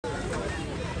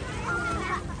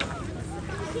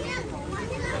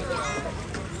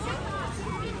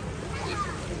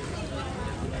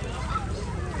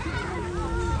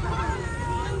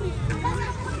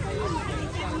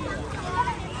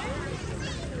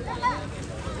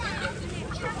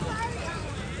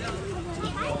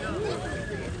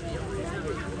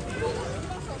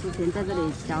前在这里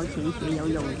交钱学游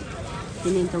泳，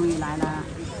今天终于来了。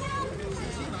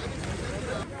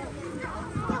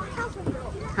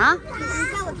啊？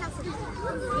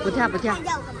不跳不跳，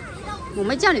我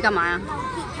没叫你干嘛呀？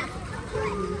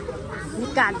你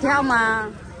敢跳吗？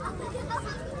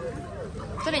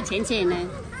这里浅浅呢。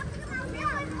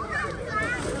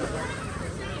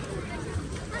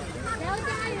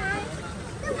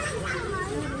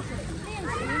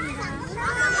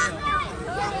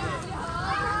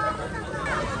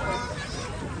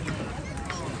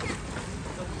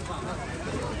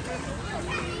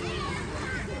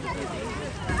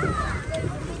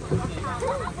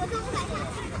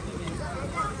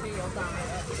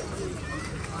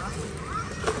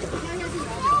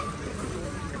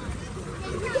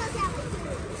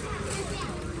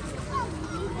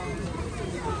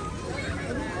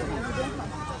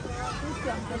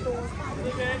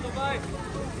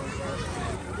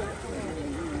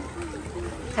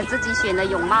看自己选的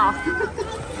泳帽。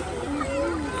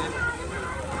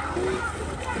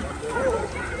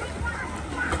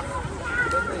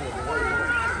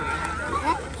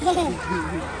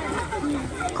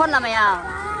困了没有？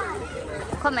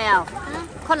困没有？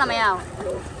困了没有？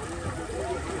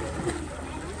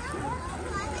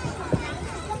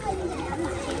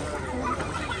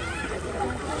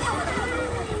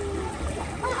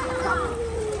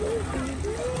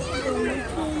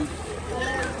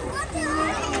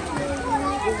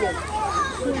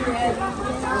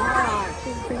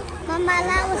妈妈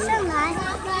拉我上来，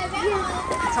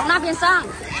从那边上。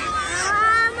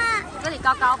妈妈，这里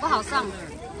高高不好上。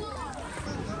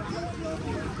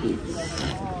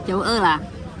游饿了？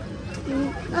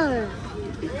饿了。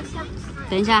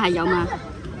等一下还游吗？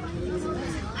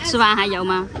吃完还游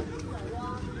吗？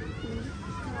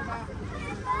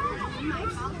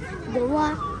游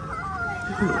啊。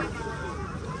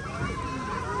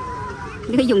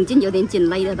那个泳镜有点紧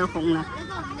勒的，都红了。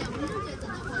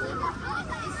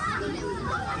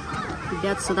你不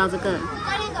要吃到这个。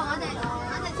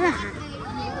这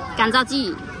干燥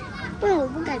剂。为什么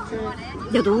不敢吃？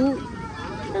有毒。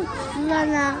吃了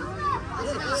呢？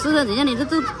吃了，等下你这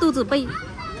肚子被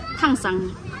烫伤。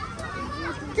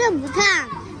这不烫。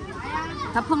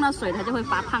它碰到水，它就会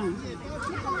发烫。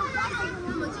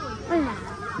为啥？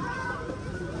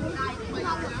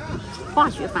化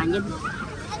学反应。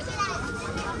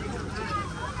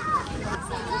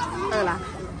饿了。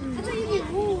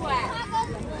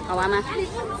好玩吗？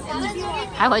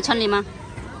还回村里吗？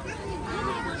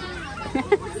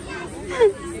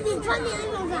你穿你的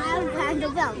泳裤还要穿着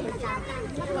不想回家，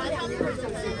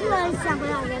我想回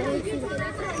老家去。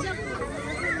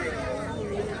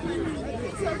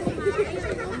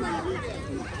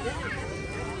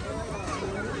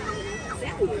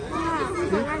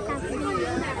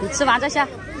你吃完再下。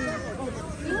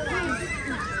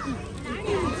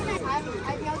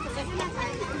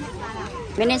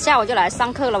明天下午就来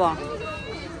上课了不？我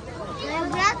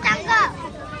不要上课。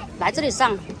来这里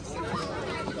上。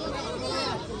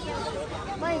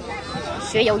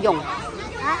学游泳。啊？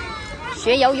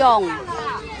学游泳。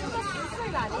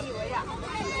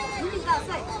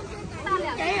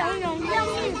学游泳要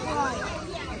命吗？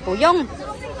不用。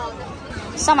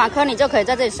上完课你就可以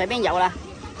在这里随便游了。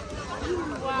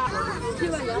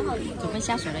准备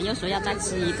下水了，又说要再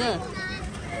吃一个。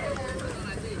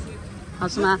好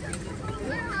吃吗？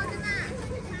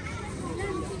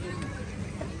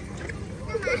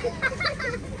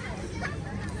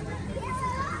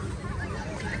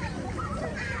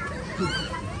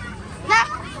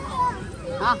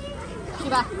好，去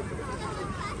吧。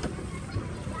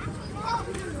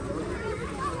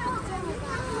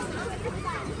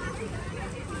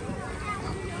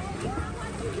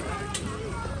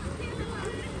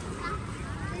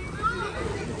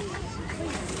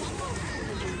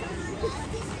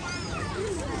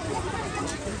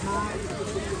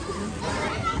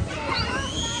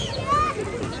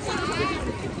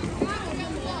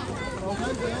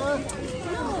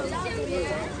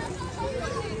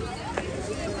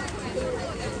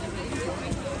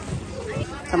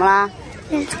怎么啦？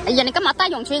哎呀，你干嘛带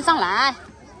泳圈上来？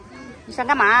你想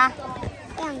干嘛？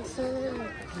想吃。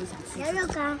牛肉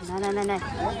干。来，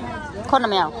困了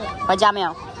没有？回家没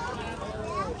有？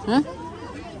嗯？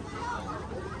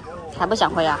还不想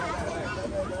回啊？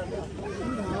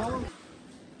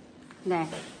对，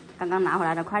刚刚拿回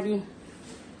来的快递。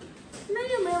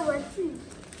那有没有文具？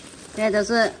这都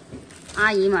是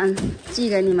阿姨们寄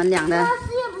给你们俩的。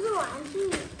这又不是玩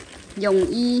具。泳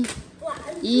衣、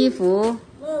衣服。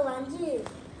没有玩具。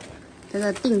这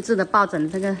个定制的抱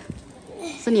枕，这个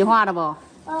是你画的不？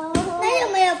那有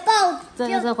没有抱？这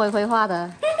个是灰灰画的，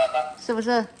是不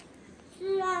是？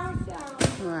是啊，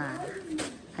哇！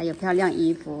还有漂亮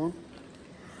衣服。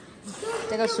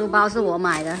这个书包是我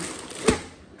买的。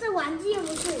这玩具又不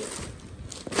是，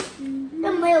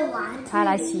又没有玩具。拆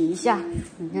来洗一下，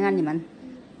你看看你们，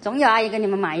总有阿姨给你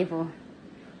们买衣服，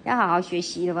要好好学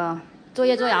习的不？作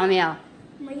业做完没有？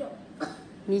没有。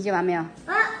你写完没有？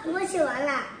啊，我写完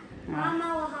了。妈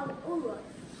妈，我好饿。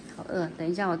好饿，等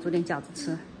一下我煮点饺子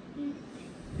吃。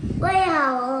我也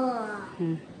好饿。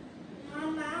妈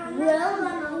妈，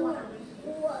我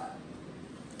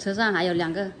车上还有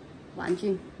2个玩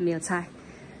具没有拆，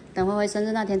等辉辉生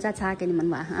日那天再拆给你们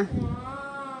玩啊。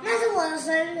那是我的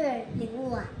生日礼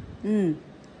物啊。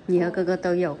你和哥哥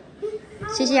都有，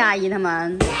谢谢阿姨他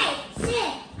们。谢谢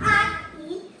阿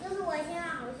姨，这是我现在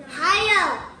好像。还有，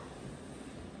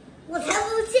我才不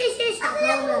谢谢小朋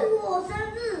友。这是我生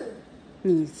日。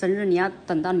你生日你要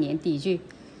等到年底去。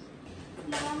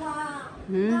妈妈，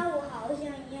那我好想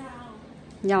要。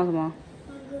要什么？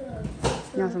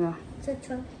要什么？这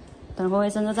春。等辉辉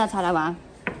生日再拆来玩。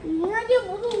那就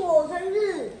不是我生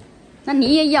日。那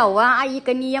你也有啊，阿姨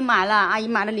给你也买了，阿姨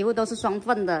买的礼物都是双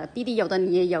份的，弟弟有的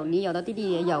你也有，你有的弟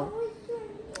弟也有。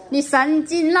你神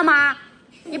经了吗？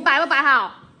你摆不摆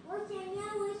好？我想要。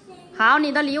好，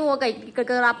你的礼物我给哥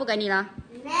哥了，不给你了。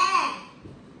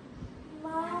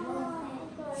妈妈，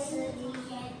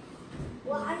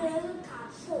我还以为是卡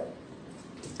车。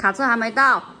卡车还没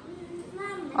到。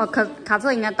哦，卡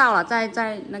车应该到了，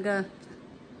在那个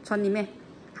村里面，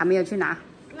还没有去拿。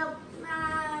那还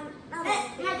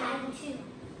不去？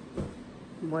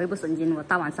我又不神经，我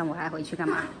大晚上我还回去干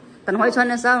嘛？等回村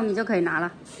的时候你就可以拿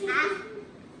了。什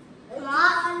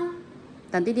么？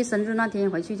等弟弟生日那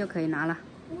天回去就可以拿了。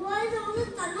为什么是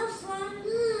等到生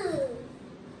日？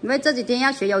因为这几天要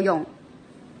学游泳。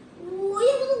我又不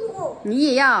是我。你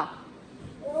也要。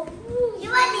我不。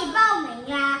因为你报名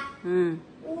啦。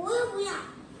我又不要。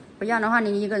不要的话，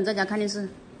你一个人在家看电视。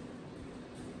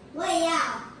我也要，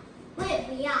我也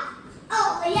不要。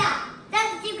哦，我要，这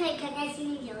样子就可以开开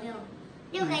心心游泳，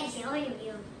又可以学会游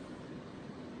泳。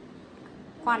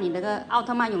换你那个奥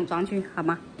特曼泳装去好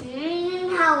吗？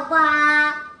好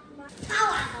吧。套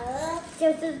瓦德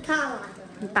就是套瓦德。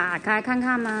你打开看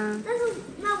看吗？但是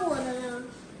那我的呢？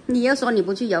你又说你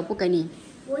不去游，不给你。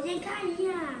我先看一下。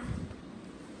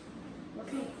我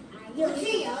看一下，有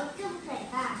去游就可以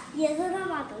吧？也是套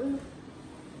瓦德。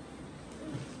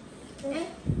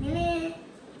明明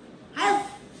还有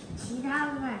其他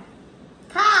的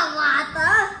套瓦德。